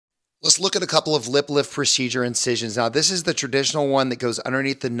Let's look at a couple of lip lift procedure incisions. Now, this is the traditional one that goes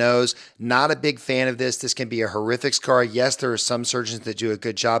underneath the nose. Not a big fan of this. This can be a horrific scar. Yes, there are some surgeons that do a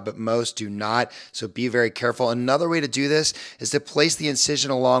good job, but most do not. So be very careful. Another way to do this is to place the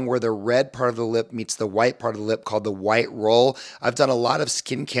incision along where the red part of the lip meets the white part of the lip, called the white roll. I've done a lot of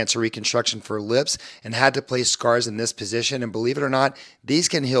skin cancer reconstruction for lips and had to place scars in this position. And believe it or not, these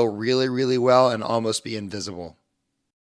can heal really, really well and almost be invisible.